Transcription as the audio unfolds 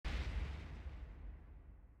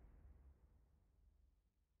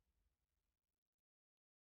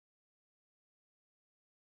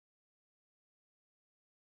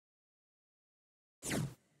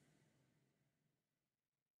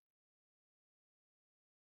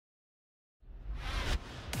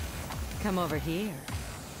Come over here.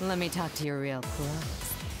 Let me talk to your real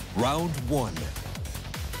clothes. Round one.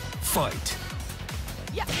 Fight.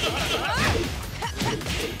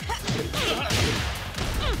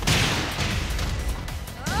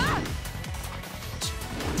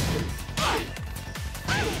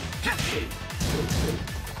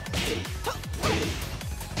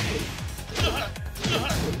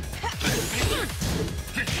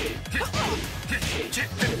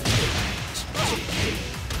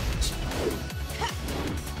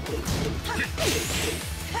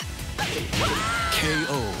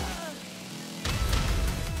 KO.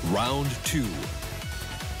 Round two.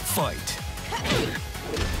 Fight.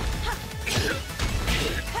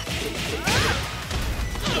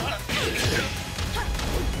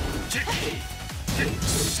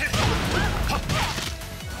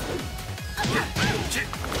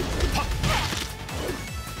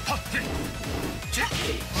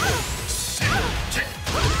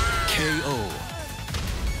 KO.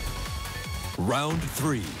 Round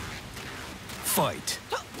three. Fight.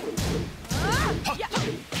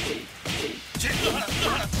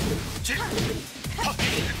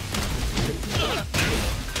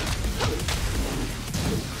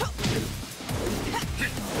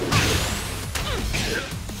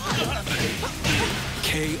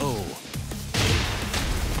 KO.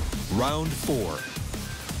 Round four.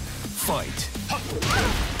 Fight.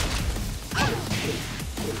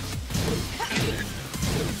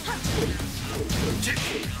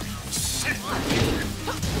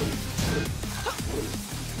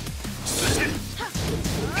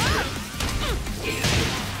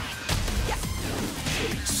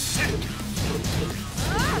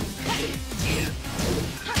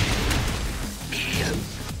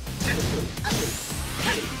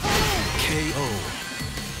 KO.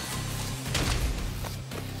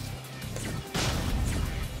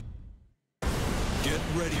 Get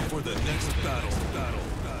ready for the next battle.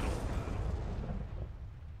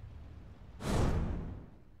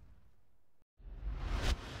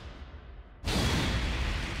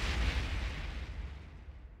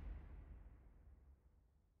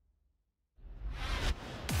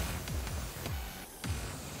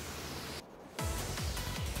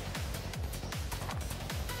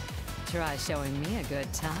 Try showing me a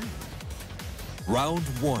good time. Round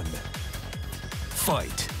one.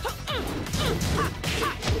 Fight.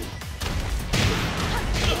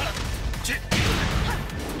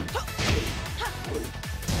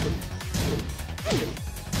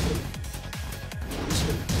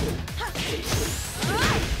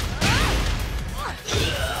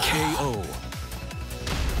 KO.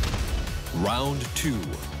 Round two.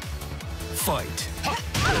 Fight.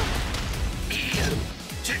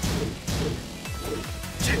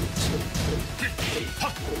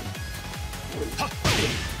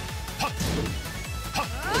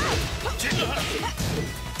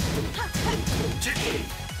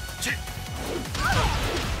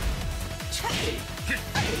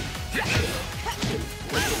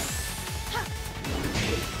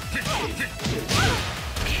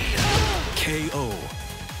 KO.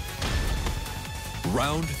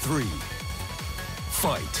 Round three.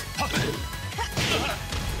 Fight.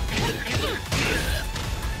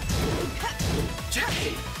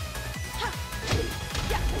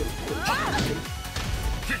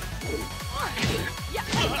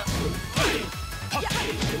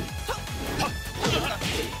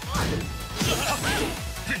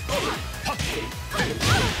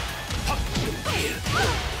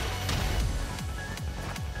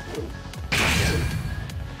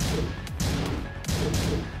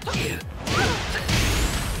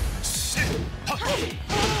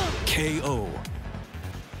 KO.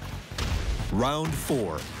 Round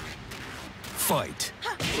four. Fight.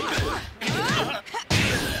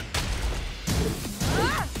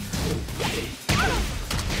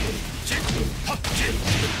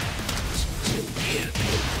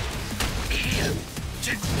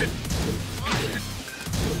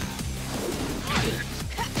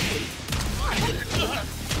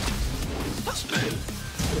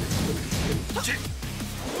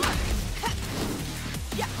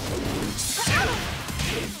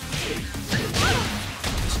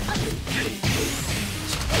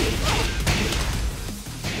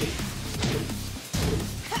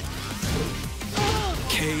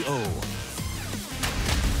 KO.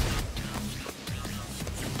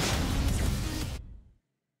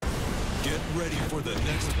 Get ready for the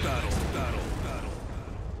next battle.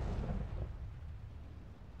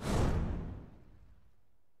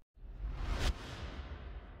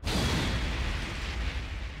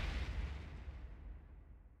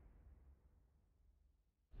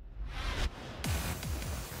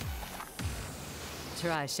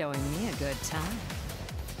 Try showing me a good time.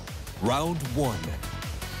 Round 1.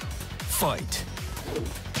 Fight.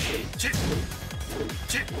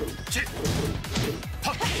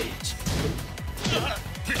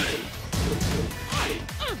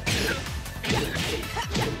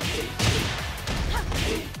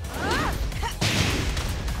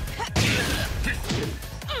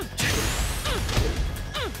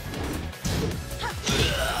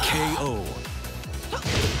 KO.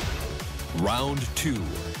 Round 2.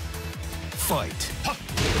 Fight.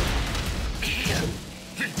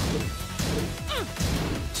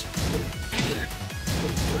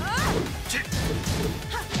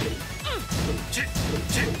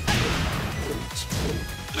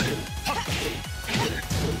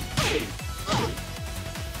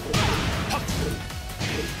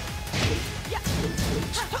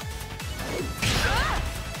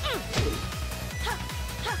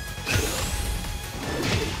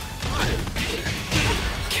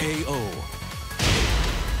 KO.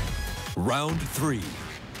 Round 3.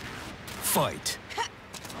 Fight.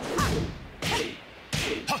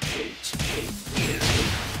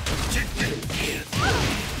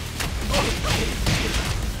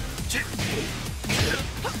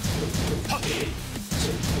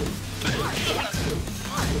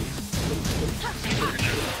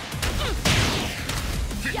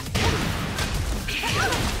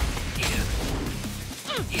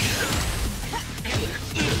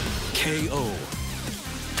 KO.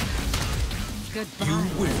 Goodbye. You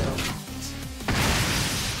win.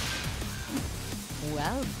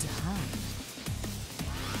 Well done.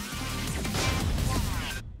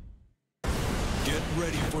 Get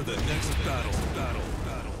ready for the next battle.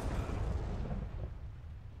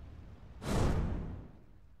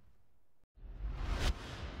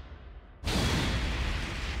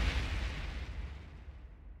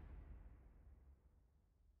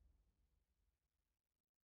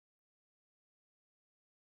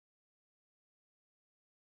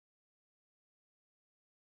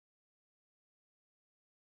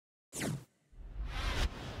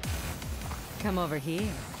 Come over here.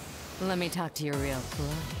 Let me talk to you real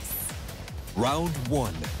close. Round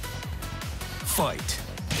 1. Fight.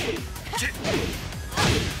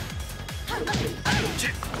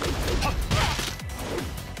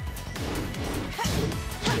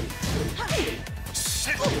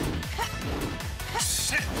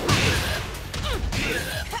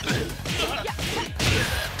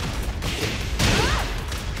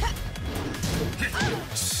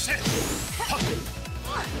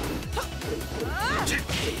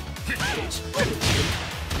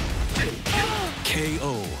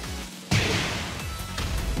 KO.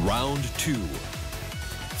 Round 2.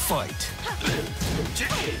 Fight.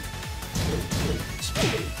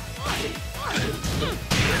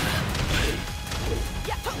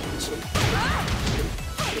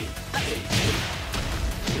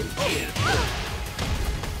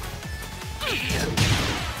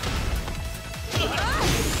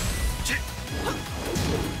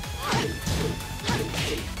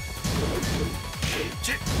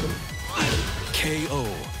 KO.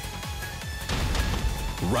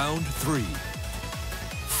 Round 3.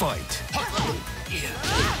 Fight.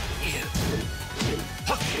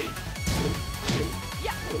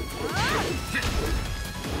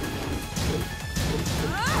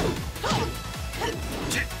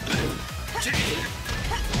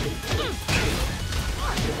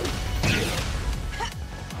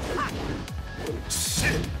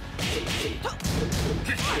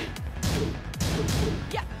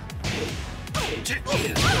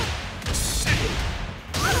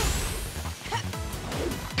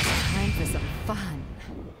 Time for some fun.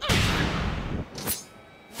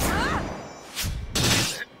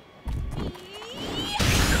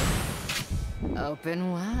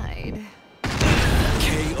 Open wide.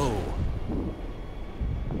 KO.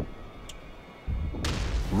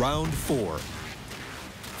 Round 4.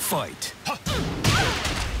 Fight.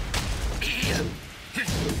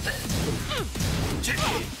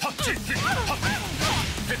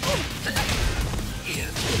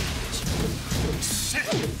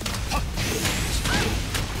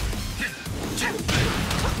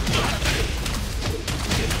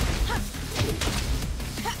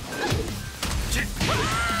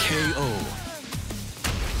 KO.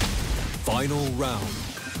 Final round.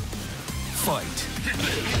 Fight.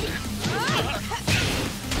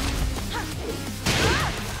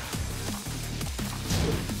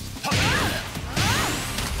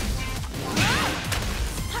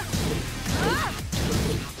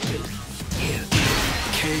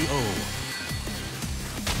 KO.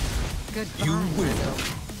 Goodbye. You win.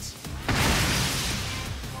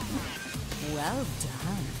 Well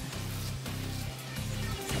done.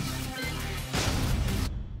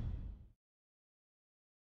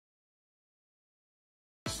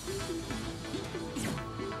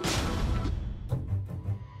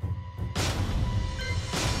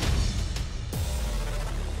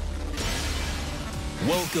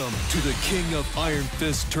 Welcome to the King of Iron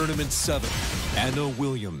Fist Tournament 7, Anna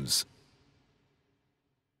Williams.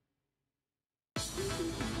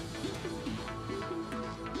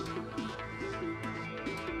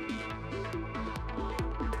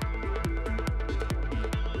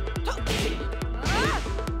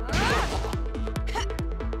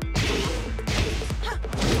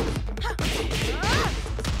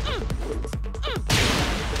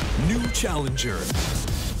 New challenger.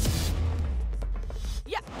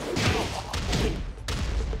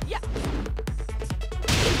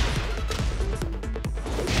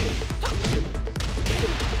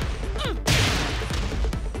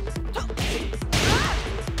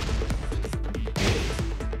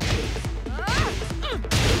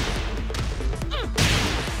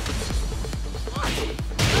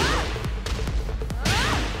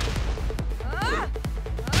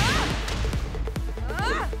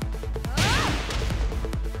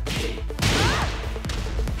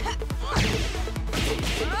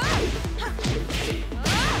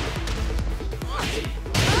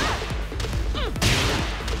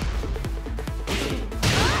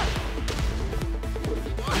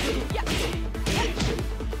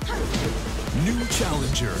 New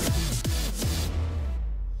challenger.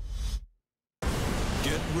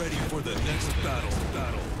 Get ready for the next battle.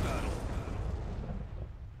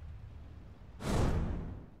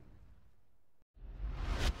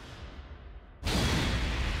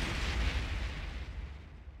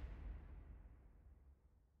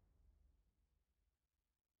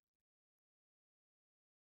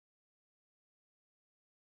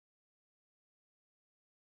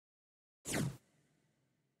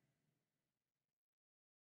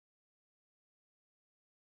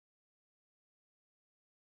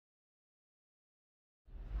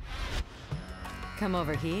 Come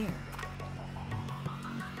over here.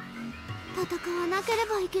 戦わなけれ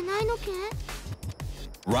ばいけないのけ?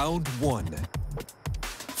 Round 1.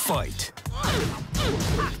 Fight.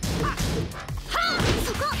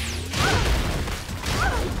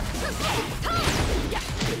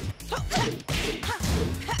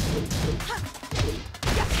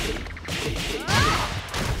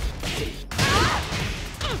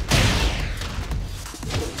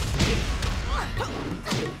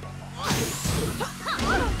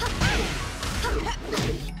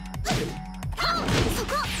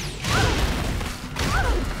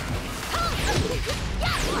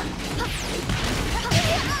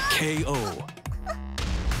 KO.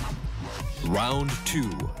 Round 2.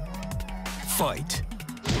 Fight.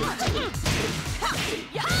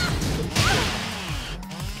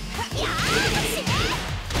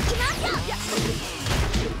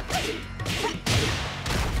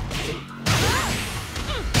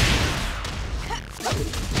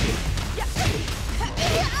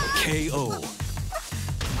 KO.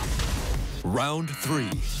 Round 3.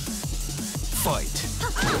 Fight.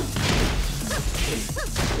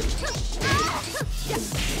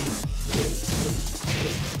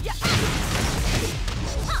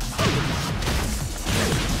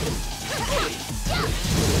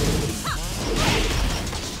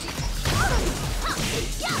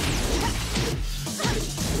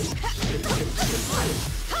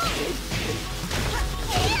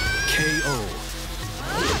 KO.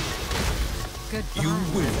 Goodbye. You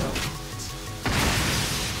win.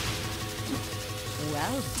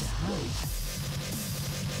 Well done.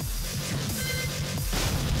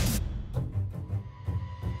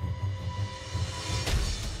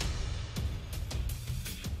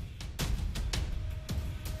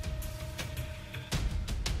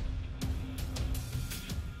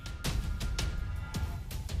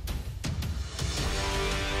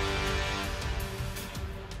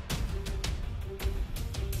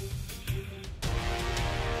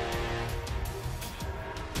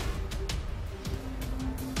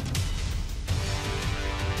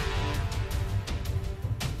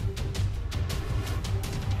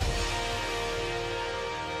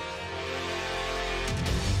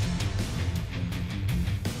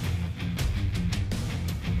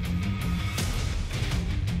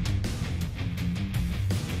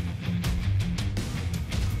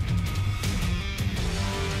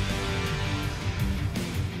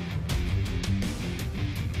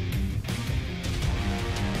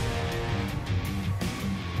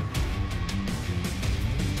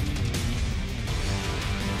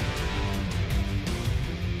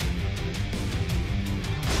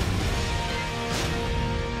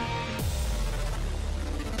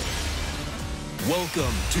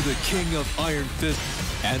 Welcome to the King of Iron Fist,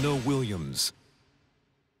 Anna Williams.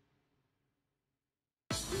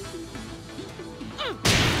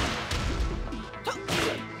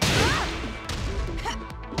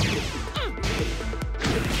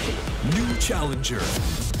 New challenger.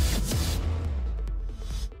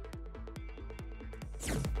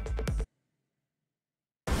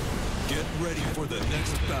 Get ready for the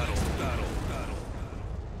next battle.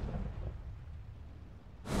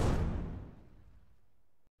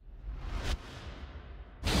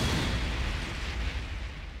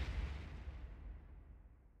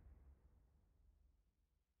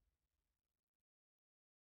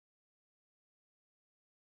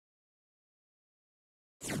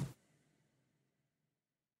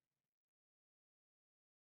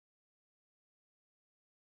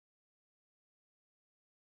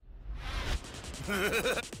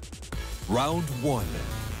 Round 1.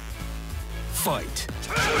 Fight.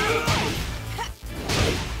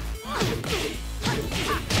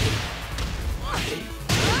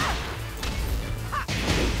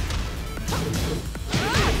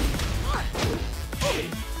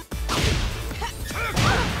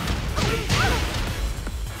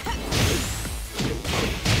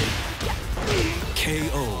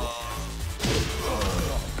 KO.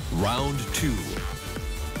 Round 2.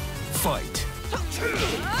 Fight.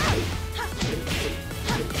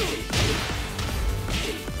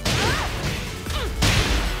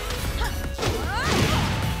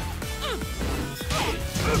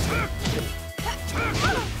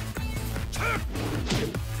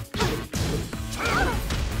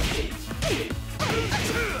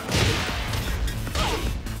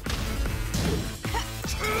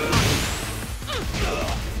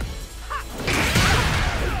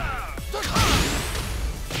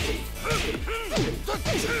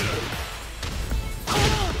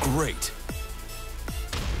 Great.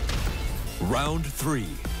 Round 3.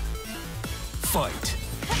 Fight.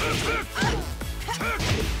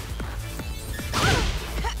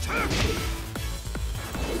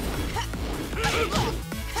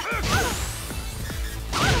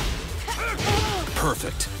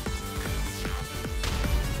 Perfect.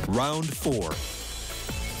 Round 4.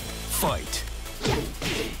 Fight.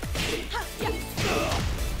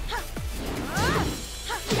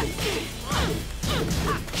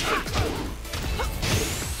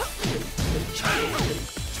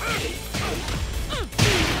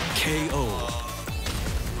 KO.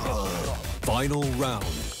 Final round.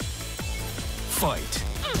 Fight.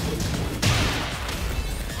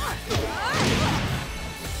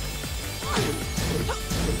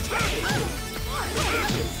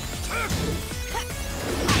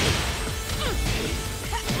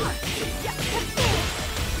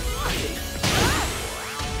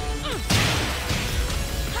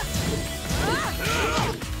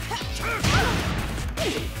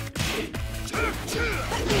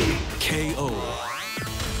 KO.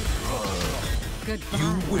 Goodbye. You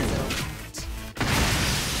win.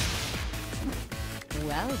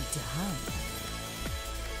 Well done.